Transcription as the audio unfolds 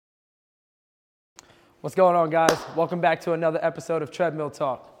What's going on, guys? Welcome back to another episode of Treadmill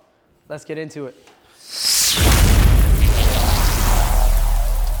Talk. Let's get into it.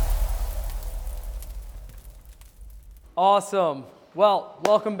 Awesome. Well,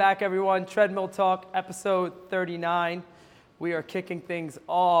 welcome back, everyone. Treadmill Talk, episode 39. We are kicking things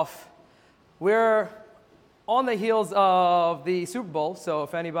off. We're on the heels of the Super Bowl, so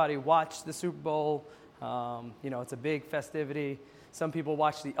if anybody watched the Super Bowl, it's a big festivity. Some people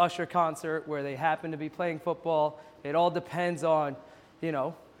watch the Usher concert where they happen to be playing football. It all depends on,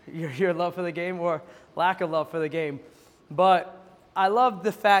 your love for the game or lack of love for the game. But I love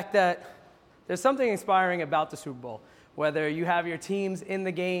the fact that there's something inspiring about the Super Bowl. Whether you have your teams in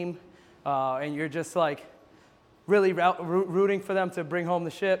the game and you're just like really rooting for them to bring home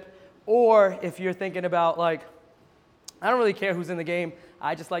the ship, or if you're thinking about like, I don't really care who's in the game.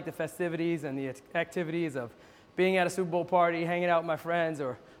 I just like the festivities and the activities of being at a Super Bowl party, hanging out with my friends,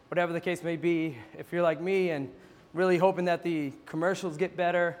 or whatever the case may be. If you're like me and really hoping that the commercials get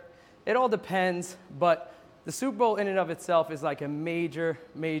better, it all depends. But the Super Bowl in and of itself is like a major,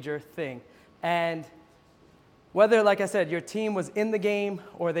 major thing. And whether, like I said, your team was in the game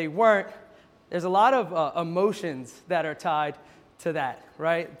or they weren't, there's a lot of emotions that are tied to that,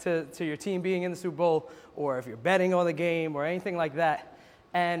 right? To your team being in the Super Bowl, or if you're betting on the game or anything like that.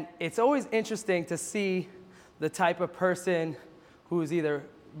 And it's always interesting to see the type of person who's either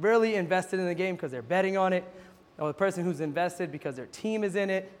really invested in the game because they're betting on it, or the person who's invested because their team is in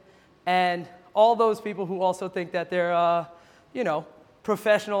it, and all those people who also think that they're,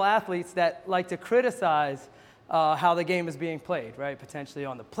 professional athletes that like to criticize how the game is being played, right? Potentially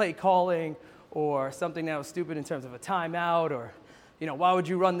on the play calling or something that was stupid in terms of a timeout, or, why would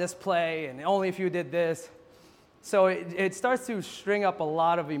you run this play and only if you did this? So it starts to string up a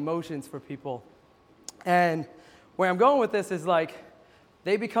lot of emotions for people. And where I'm going with this is like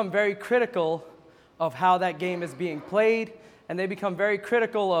they become very critical of how that game is being played, and they become very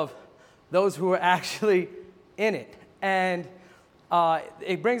critical of those who are actually in it. And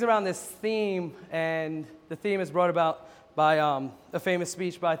it brings around this theme, and the theme is brought about by a famous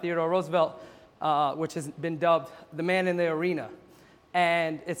speech by Theodore Roosevelt, which has been dubbed "The Man in the Arena."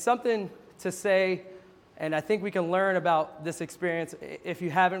 And it's something to say, and I think we can learn about this experience. If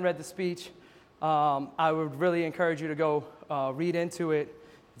you haven't read the speech, I would really encourage you to go read into it.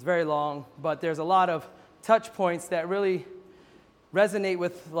 It's very long, but there's a lot of touch points that really resonate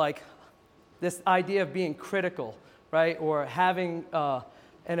with like this idea of being critical, right? Or having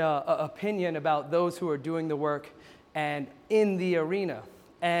an opinion about those who are doing the work and in the arena.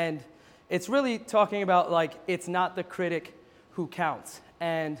 And it's really talking about like it's not the critic who counts.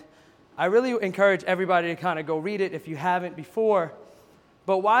 And I really encourage everybody to kind of go read it if you haven't before.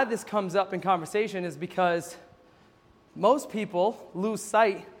 But why this comes up in conversation is because most people lose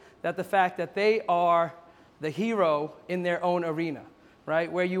sight that the fact that they are the hero in their own arena,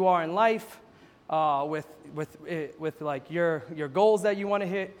 right? Where you are in life, with like your goals that you want to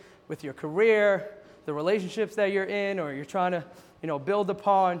hit, with your career, the relationships that you're in, or you're trying to, build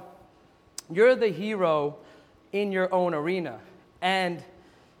upon. You're the hero in your own arena. And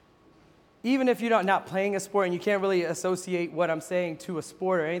even if you're not playing a sport and you can't really associate what I'm saying to a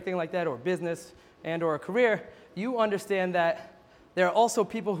sport or anything like that, or business and or a career, you understand that there are also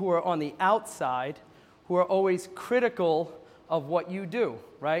people who are on the outside who are always critical of what you do,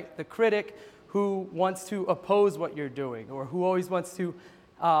 right? The critic who wants to oppose what you're doing, or who always wants to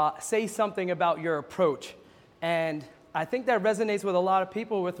say something about your approach. And I think that resonates with a lot of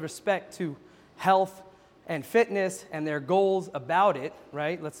people with respect to health and fitness and their goals about it,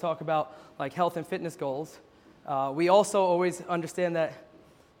 right? Let's talk about like health and fitness goals. We also always understand that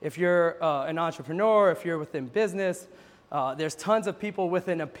if you're an entrepreneur, if you're within business, there's tons of people with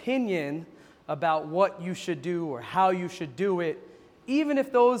an opinion about what you should do or how you should do it, even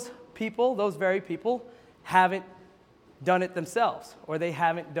if those very people, haven't done it themselves or they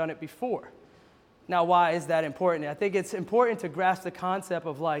haven't done it before. Now, why is that important? I think it's important to grasp the concept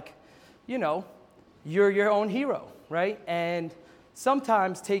of like, you're your own hero, right? And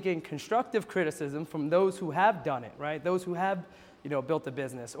sometimes taking constructive criticism from those who have done it, right? Those who have, built a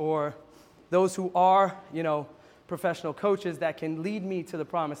business, or those who are, professional coaches that can lead me to the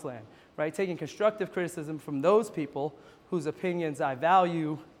promised land, right? Taking constructive criticism from those people whose opinions I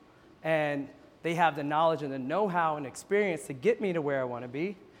value, and they have the knowledge and the know-how and experience to get me to where I want to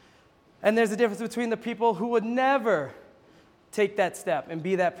be. And there's a difference between the people who would never take that step and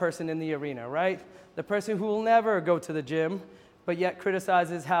be that person in the arena, right? The person who will never go to the gym, but yet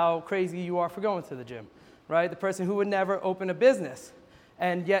criticizes how crazy you are for going to the gym, right? The person who would never open a business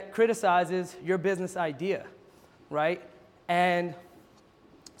and yet criticizes your business idea, right? And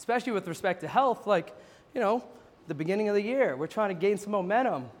especially with respect to health, like, the beginning of the year, we're trying to gain some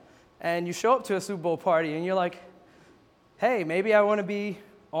momentum. And you show up to a Super Bowl party and you're like, hey, maybe I want to be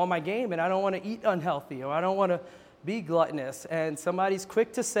on my game and I don't want to eat unhealthy or I don't want to be gluttonous. And somebody's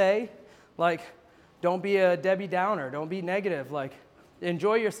quick to say, like, don't be a Debbie Downer, don't be negative, like,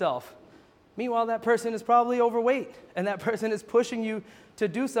 enjoy yourself. Meanwhile, that person is probably overweight and that person is pushing you to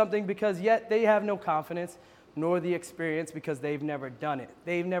do something because yet they have no confidence nor the experience because they've never done it.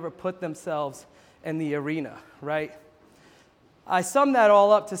 They've never put themselves in the arena, right? I sum that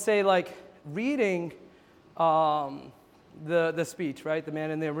all up to say, like, reading the speech, right, the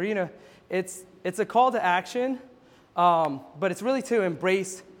man in the arena, it's a call to action, but it's really to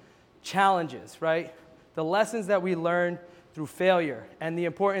embrace challenges, right? The lessons that we learn through failure and the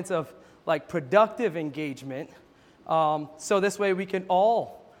importance of, like, productive engagement. So this way we can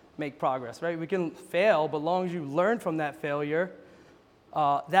all make progress, right? We can fail, but as long as you learn from that failure,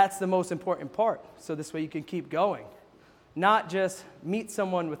 that's the most important part. So this way you can keep going. Not just meet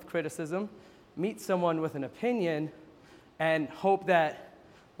someone with criticism, meet someone with an opinion, and hope that,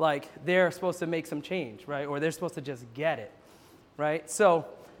 like, they're supposed to make some change, right? Or they're supposed to just get it, right? So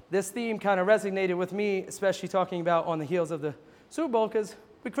this theme kind of resonated with me, especially talking about on the heels of the Super Bowl, because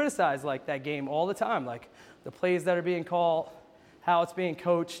we criticize, like, that game all the time, like the plays that are being called, how it's being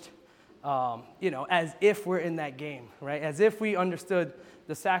coached, as if we're in that game, right? As if we understood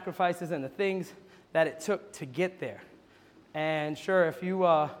the sacrifices and the things that it took to get there. And sure, if you,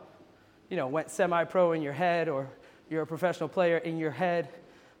 went semi-pro in your head, or you're a professional player in your head,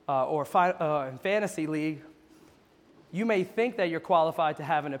 or in fantasy league, you may think that you're qualified to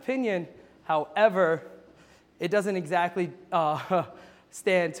have an opinion. However, it doesn't exactly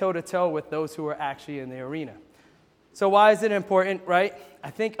stand toe-to-toe with those who are actually in the arena. So why is it important, right? I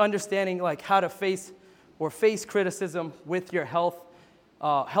think understanding, like, how to face criticism with your health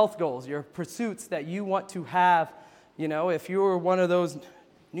goals, your pursuits that you want to have. If you're one of those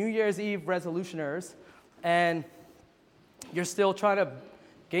New Year's Eve resolutioners and you're still trying to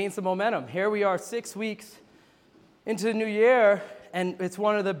gain some momentum. Here we are 6 weeks into the new year, and it's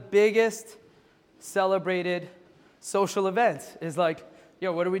one of the biggest celebrated social events. Is like,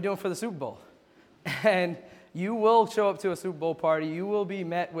 what are we doing for the Super Bowl? And you will show up to a Super Bowl party. You will be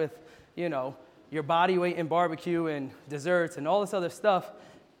met with, your body weight in barbecue and desserts and all this other stuff.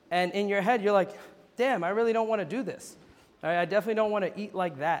 And in your head, you're like, damn, I really don't want to do this. I definitely don't want to eat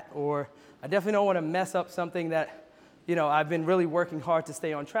like that. Or I definitely don't want to mess up something that, I've been really working hard to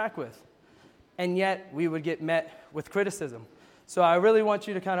stay on track with. And yet, we would get met with criticism. So I really want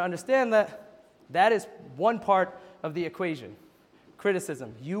you to kind of understand that is one part of the equation.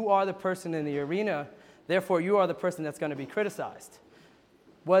 Criticism. You are the person in the arena. Therefore, you are the person that's going to be criticized.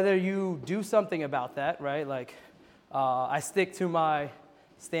 Whether you do something about that, right? Like, I stick to my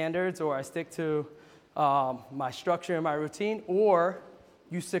standards, or I stick to my structure and my routine, or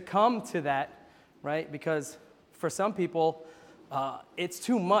you succumb to that, right? Because for some people, it's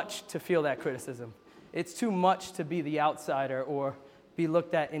too much to feel that criticism. It's too much to be the outsider or be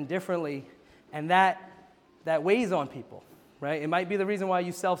looked at indifferently, and that weighs on people, right? It might be the reason why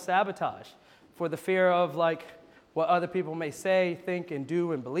you self-sabotage, for the fear of, like, what other people may say, think, and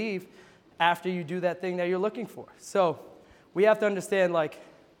do and believe after you do that thing that you're looking for. So we have to understand, like,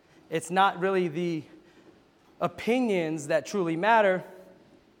 it's not really the opinions that truly matter.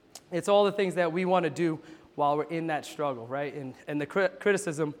 It's all the things that we want to do while we're in that struggle, right? And the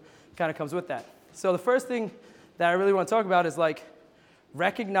criticism kind of comes with that. So the first thing that I really want to talk about is, like,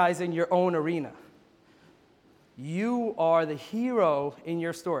 recognizing your own arena. You are the hero in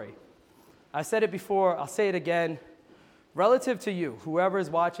your story. I said it before, I'll say it again. Relative to you, whoever is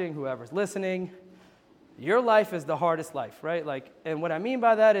watching, whoever's listening, your life is the hardest life, right? Like, and what I mean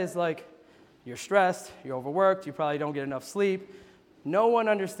by that is, like, you're stressed, you're overworked, you probably don't get enough sleep. No one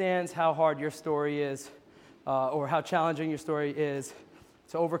understands how hard your story is, or how challenging your story is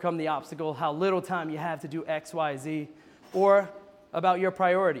to overcome the obstacle, how little time you have to do X, Y, Z, or about your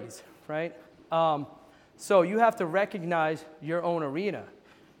priorities, right? So you have to recognize your own arena.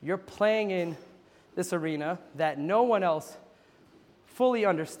 You're playing in this arena that no one else fully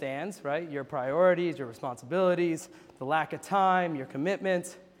understands, right? Your priorities, your responsibilities, the lack of time, your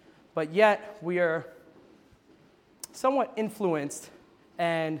commitments, but yet we are somewhat influenced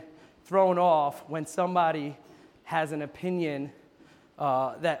and thrown off when somebody has an opinion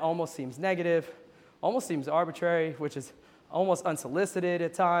that almost seems negative, almost seems arbitrary, which is almost unsolicited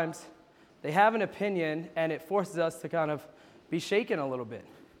at times. They have an opinion, and it forces us to kind of be shaken a little bit.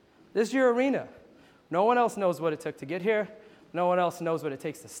 This is your arena. No one else knows what it took to get here. No one else knows what it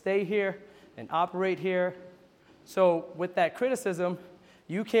takes to stay here and operate here. So with that criticism,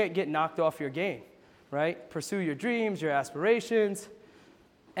 you can't get knocked off your game, right? Pursue your dreams, your aspirations,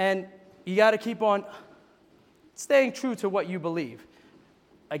 and you got to keep on staying true to what you believe.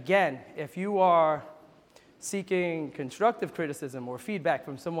 Again, if you are seeking constructive criticism or feedback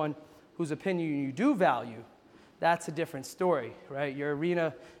from someone whose opinion you do value, that's a different story, right? Your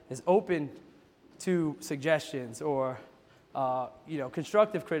arena is open to suggestions or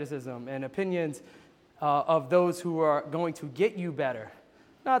constructive criticism and opinions of those who are going to get you better,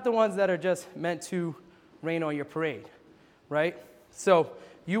 not the ones that are just meant to rain on your parade, right? So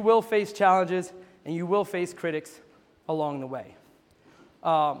you will face challenges and you will face critics along the way.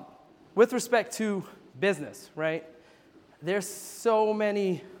 With respect to business, right? There's so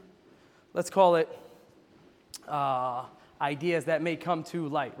many, let's call it, ideas that may come to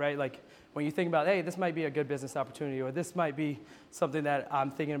light, right? Like when you think about, hey, this might be a good business opportunity, or this might be something that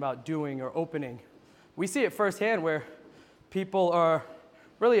I'm thinking about doing or opening. We see it firsthand where people are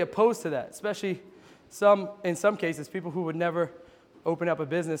really opposed to that, especially in some cases, people who would never open up a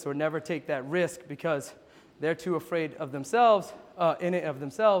business or never take that risk because they're too afraid of themselves,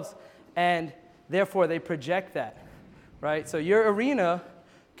 and therefore they project that, right? So your arena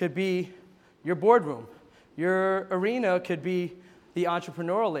could be your boardroom. Your arena could be the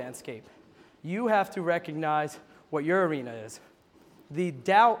entrepreneurial landscape. You have to recognize what your arena is. The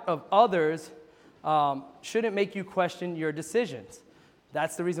doubt of others shouldn't make you question your decisions.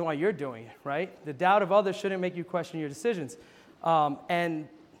 That's the reason why you're doing it, right? The doubt of others shouldn't make you question your decisions. And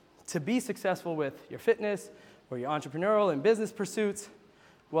to be successful with your fitness or your entrepreneurial and business pursuits,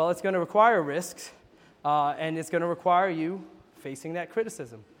 well, it's going to require risks, and it's going to require you facing that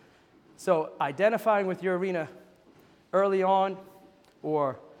criticism. So identifying with your arena early on,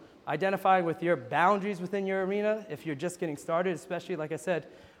 or identifying with your boundaries within your arena if you're just getting started, especially, like I said,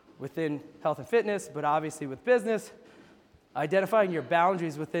 within health and fitness, but obviously with business, identifying your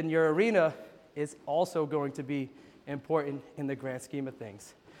boundaries within your arena is also going to be important in the grand scheme of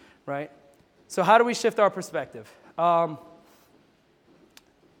things, right? So how do we shift our perspective?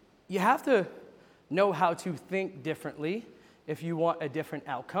 You have to know how to think differently if you want a different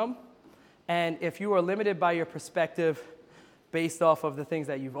outcome. And if you are limited by your perspective based off of the things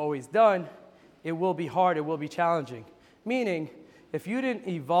that you've always done, it will be hard, it will be challenging. Meaning, if you didn't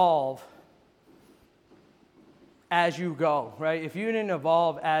evolve as you go, right? If you didn't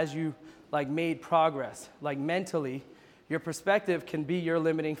evolve as you made progress, mentally, your perspective can be your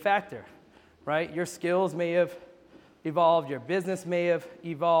limiting factor, right? Your skills may have evolved, your business may have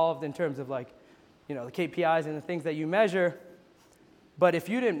evolved in terms of the KPIs and the things that you measure. But if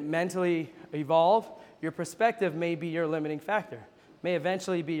you didn't mentally evolve, your perspective may be your limiting factor, may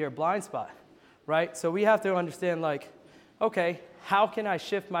eventually be your blind spot, right? So we have to understand, okay, how can I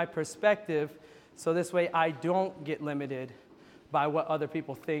shift my perspective so this way I don't get limited by what other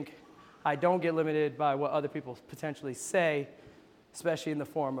people think, I don't get limited by what other people potentially say, especially in the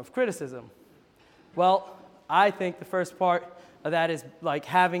form of criticism? Well, I think the first part of that is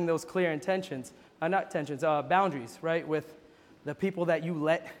having those clear boundaries, right, with the people that you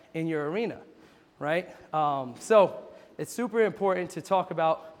let in your arena, right? So it's super important to talk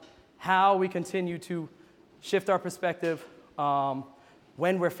about how we continue to shift our perspective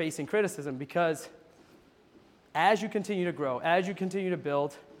when we're facing criticism, because as you continue to grow, as you continue to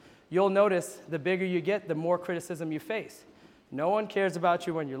build, you'll notice the bigger you get, the more criticism you face. No one cares about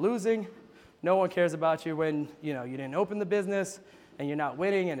you when you're losing. No one cares about you when you didn't open the business and you're not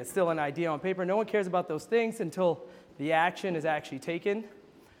winning and it's still an idea on paper. No one cares about those things until the action is actually taken.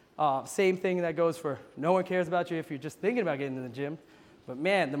 Same thing that goes for no one cares about you if you're just thinking about getting in the gym. But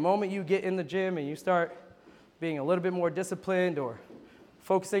man, the moment you get in the gym and you start being a little bit more disciplined or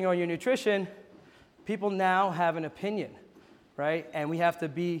focusing on your nutrition, people now have an opinion, right? And we have to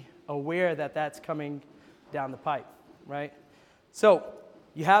be aware that that's coming down the pipe, right? So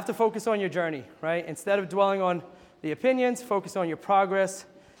you have to focus on your journey, right? Instead of dwelling on the opinions, focus on your progress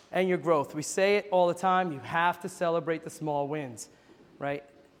and your growth. We say it all the time, you have to celebrate the small wins, right?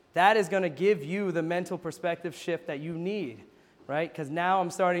 That is going to give you the mental perspective shift that you need, right? Because now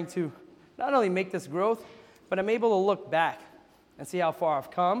I'm starting to not only make this growth, but I'm able to look back and see how far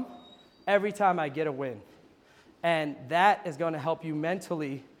I've come every time I get a win. And that is going to help you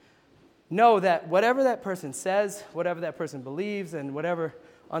mentally know that whatever that person says, whatever that person believes, and whatever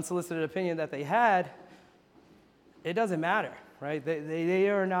unsolicited opinion that they had, it doesn't matter, right? They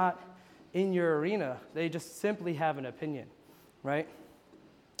are not in your arena. They just simply have an opinion, right?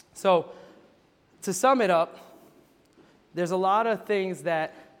 So to sum it up, there's a lot of things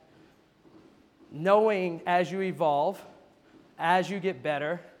that knowing as you evolve, as you get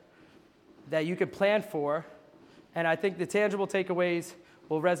better, that you could plan for. And I think the tangible takeaways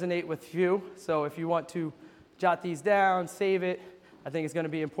will resonate with you. So if you want to jot these down, save it, I think it's going to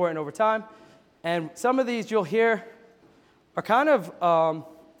be important over time. And some of these you'll hear are kind of on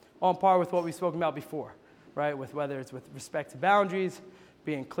par with what we've spoken about before, right? With whether it's with respect to boundaries,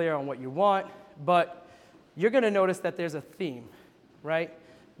 being clear on what you want, but you're going to notice that there's a theme, right?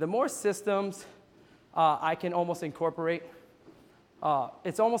 The more systems I can almost incorporate,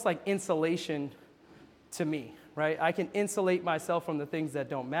 it's almost like insulation to me, right? I can insulate myself from the things that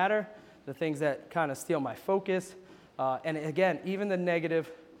don't matter, the things that kind of steal my focus, and again, even the negative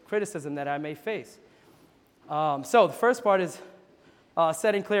criticism that I may face. So the first part is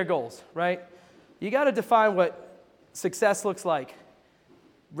setting clear goals, right? You got to define what success looks like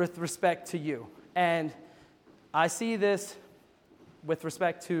with respect to you. And I see this with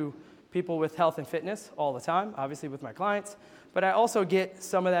respect to people with health and fitness all the time, obviously with my clients, but I also get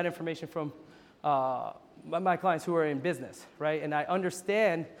some of that information from my clients who are in business, right? And I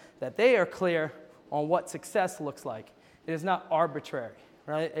understand that they are clear on what success looks like. It is not arbitrary,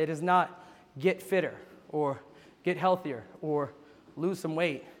 right? It is not get fitter or get healthier or lose some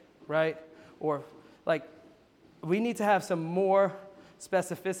weight, right? Or like we need to have some more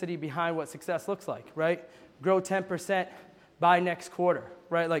specificity behind what success looks like, right? Grow 10% by next quarter,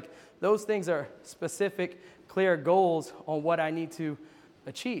 right? Like those things are specific, clear goals on what I need to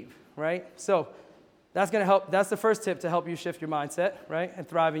achieve, right? So that's going to help. That's the first tip to help you shift your mindset, right? And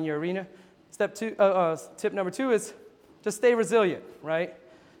thrive in your arena. Tip number 2 is just stay resilient, right?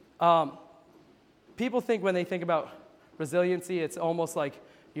 People think when they think about resiliency, it's almost like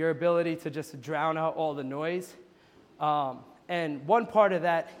your ability to just drown out all the noise. And one part of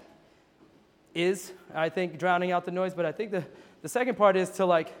that is, I think, drowning out the noise, but I think the second part is to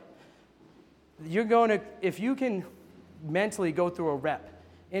like, if you can mentally go through a rep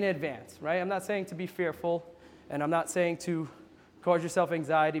in advance, right? I'm not saying to be fearful, and I'm not saying to cause yourself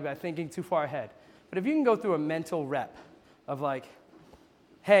anxiety by thinking too far ahead. But if you can go through a mental rep of like,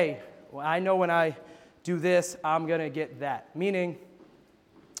 hey, well, I know when I do this, I'm going to get that. Meaning,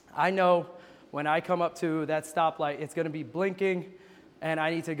 I know when I come up to that stoplight, it's going to be blinking, and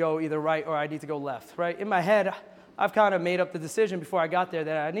I need to go either right or I need to go left, right? In my head, I've kind of made up the decision before I got there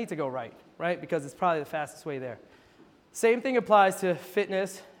that I need to go right? Because it's probably the fastest way there. Same thing applies to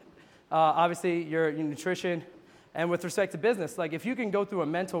fitness, obviously your nutrition, and with respect to business. Like if you can go through a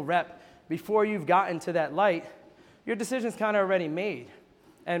mental rep before you've gotten to that light, your decision's kind of already made.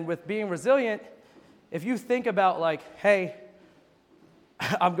 And with being resilient, if you think about like, hey,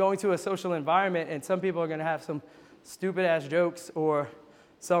 I'm going to a social environment and some people are going to have some stupid ass jokes or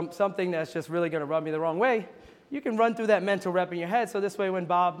something that's just really going to rub me the wrong way, you can run through that mental rep in your head. So this way when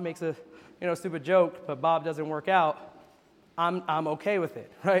Bob makes a stupid joke, but Bob doesn't work out, I'm okay with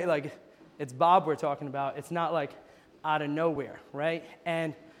it, right? Like it's Bob we're talking about. It's not like out of nowhere, right?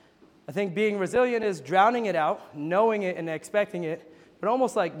 And I think being resilient is drowning it out, knowing it and expecting it, but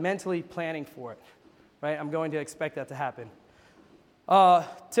almost like mentally planning for it, right? I'm going to expect that to happen.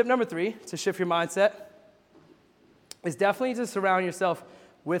 Tip number 3 to shift your mindset is definitely to surround yourself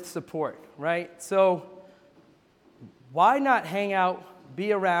with support, right? So why not hang out,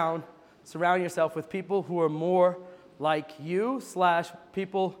 be around, surround yourself with people who are more like you /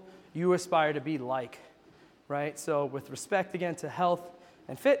 people you aspire to be like, right? So with respect, again, to health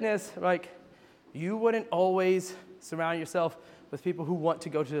and fitness, like you wouldn't always surround yourself with people who want to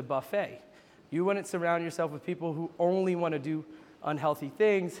go to the buffet. You wouldn't surround yourself with people who only want to do unhealthy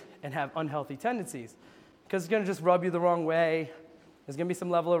things and have unhealthy tendencies because it's going to just rub you the wrong way. There's going to be some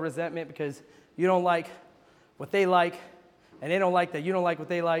level of resentment because you don't like what they like and they don't like that you don't like what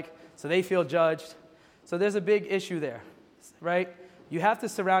they like, so they feel judged. So there's a big issue there, right? You have to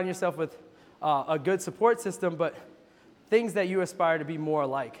surround yourself with a good support system, but things that you aspire to be more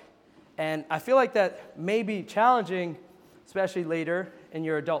like. And I feel like that may be challenging, especially later in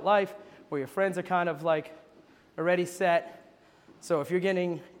your adult life, where your friends are kind of like already set. So if you're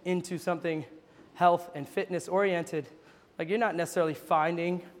getting into something health and fitness oriented, like you're not necessarily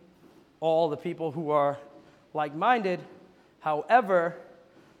finding all the people who are like-minded. However,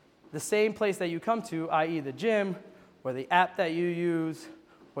 the same place that you come to, i.e. the gym or the app that you use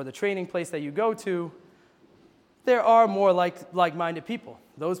or the training place that you go to, there are more like-minded people.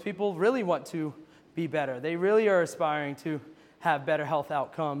 Those people really want to be better. They really are aspiring to have better health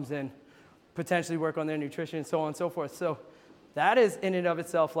outcomes and potentially work on their nutrition and so on and so forth. So that is in and of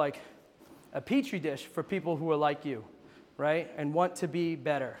itself like a petri dish for people who are like you, right? And want to be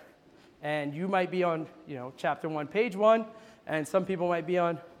better. And you might be on, chapter 1, page 1, and some people might be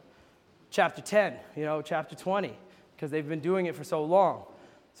on chapter 10, chapter 20, because they've been doing it for so long.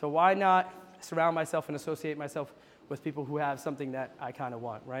 So why not surround myself and associate myself with people who have something that I kind of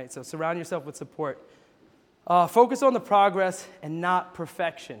want, right? So surround yourself with support. Focus on the progress and not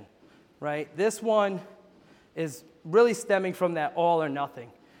perfection, right? This one is really stemming from that all or nothing,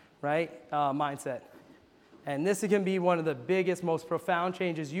 right, mindset. And this can be one of the biggest, most profound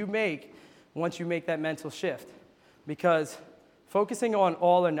changes you make once you make that mental shift. Because focusing on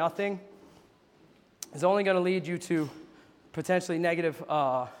all or nothing is only going to lead you to potentially negative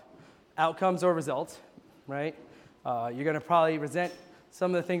outcomes or results, right? You're going to probably resent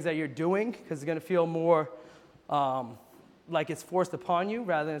some of the things that you're doing because it's going to feel more like it's forced upon you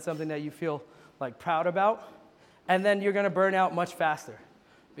rather than something that you feel like proud about. And then you're going to burn out much faster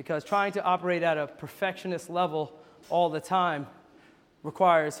because trying to operate at a perfectionist level all the time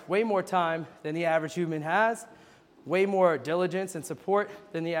requires way more time than the average human has, way more diligence and support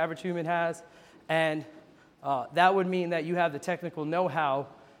than the average human has, and that would mean that you have the technical know-how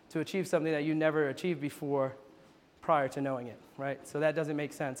to achieve something that you never achieved before prior to knowing it, right? So that doesn't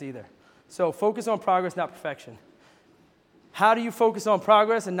make sense either. So focus on progress, not perfection. How do you focus on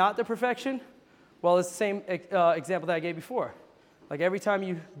progress and not the perfection? Well, it's the same example that I gave before. Like every time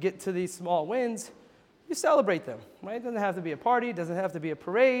you get to these small wins, you celebrate them, right? It doesn't have to be a party, it doesn't have to be a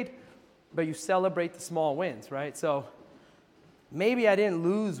parade, but you celebrate the small wins, right? So maybe I didn't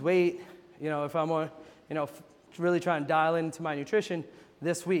lose weight, if I'm on, really trying to dial into my nutrition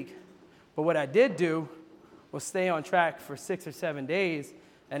this week. But what I did do was stay on track for 6 or 7 days,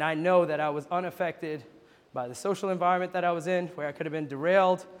 and I know that I was unaffected by the social environment that I was in, where I could have been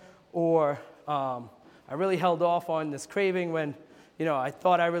derailed, or I really held off on this craving when, I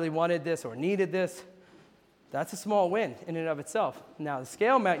thought I really wanted this or needed this. That's a small win in and of itself. Now, the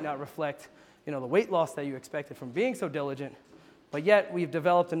scale might not reflect, the weight loss that you expected from being so diligent, but yet we've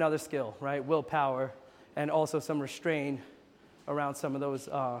developed another skill, right? Willpower, and also some restraint around some of those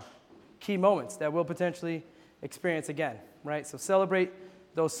key moments that we'll potentially experience again, right? So celebrate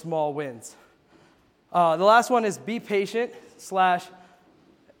those small wins. The last one is be patient /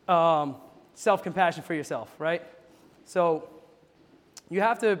 self-compassion for yourself, right? So you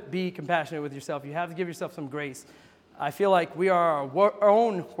have to be compassionate with yourself. You have to give yourself some grace. I feel like we are our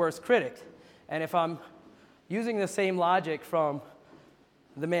own worst critic. And if I'm using the same logic from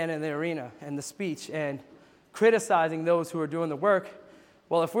the man in the arena and the speech and criticizing those who are doing the work,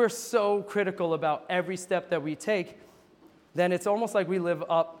 well, if we're so critical about every step that we take, then it's almost like we live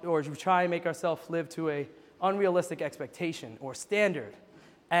up or we try and make ourselves live to a unrealistic expectation or standard.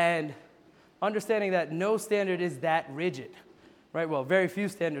 And understanding that no standard is that rigid, right? Well, very few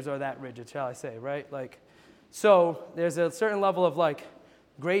standards are that rigid, shall I say, right? So there's a certain level of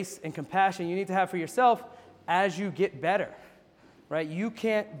grace and compassion you need to have for yourself as you get better, right? You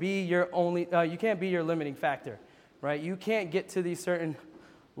can't be your limiting factor, right? You can't get to these certain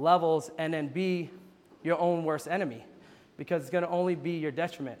levels and then be your own worst enemy, because it's going to only be your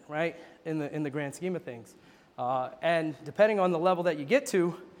detriment, right? In the grand scheme of things, and depending on the level that you get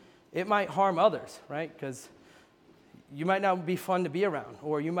to, it might harm others, right? Because you might not be fun to be around,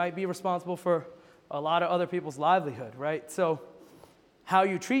 or you might be responsible for a lot of other people's livelihood, right? So how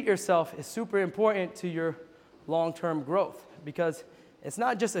you treat yourself is super important to your long-term growth, because it's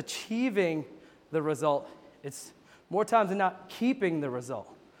not just achieving the result, it's more times than not keeping the result,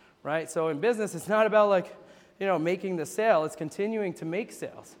 right? So in business, it's not about making the sale, it's continuing to make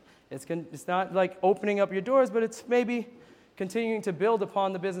sales. It's not like opening up your doors, but it's maybe continuing to build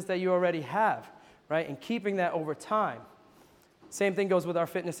upon the business that you already have, right? And keeping that over time. Same thing goes with our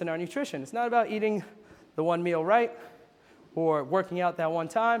fitness and our nutrition. It's not about eating the one meal right or working out that one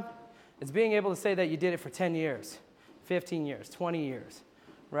time. It's being able to say that you did it for 10 years, 15 years, 20 years,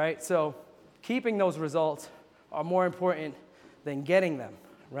 right? So keeping those results are more important than getting them,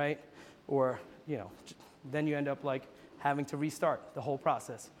 right? Or, then you end up having to restart the whole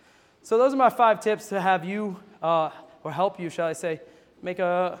process. So those are my 5 tips to have you, or help you, shall I say, make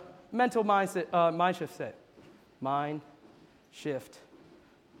a mental mind shift set. Mind shift.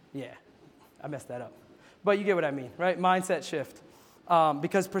 Yeah, I messed that up. But you get what I mean, right? Mindset shift.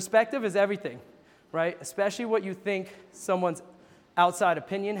 Because perspective is everything, right? Especially what you think someone's outside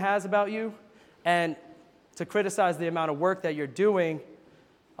opinion has about you, and to criticize the amount of work that you're doing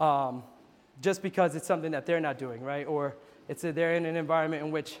just because it's something that they're not doing, right? Or they're in an environment in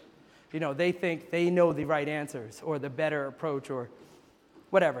which, they think they know the right answers or the better approach or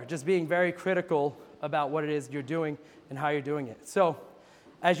whatever. Just being very critical about what it is you're doing and how you're doing it. So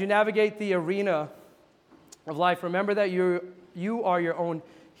as you navigate the arena of life, remember that you are your own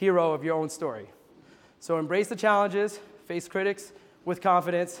hero of your own story. So embrace the challenges, face critics with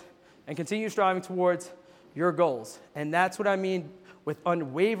confidence, and continue striving towards your goals. And that's what I mean with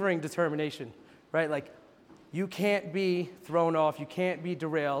unwavering determination, right? You can't be thrown off. You can't be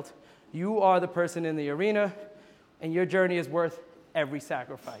derailed. You are the person in the arena, and your journey is worth every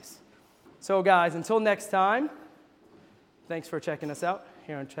sacrifice. So guys, until next time, thanks for checking us out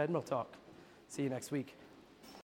here on Treadmill Talk. See you next week.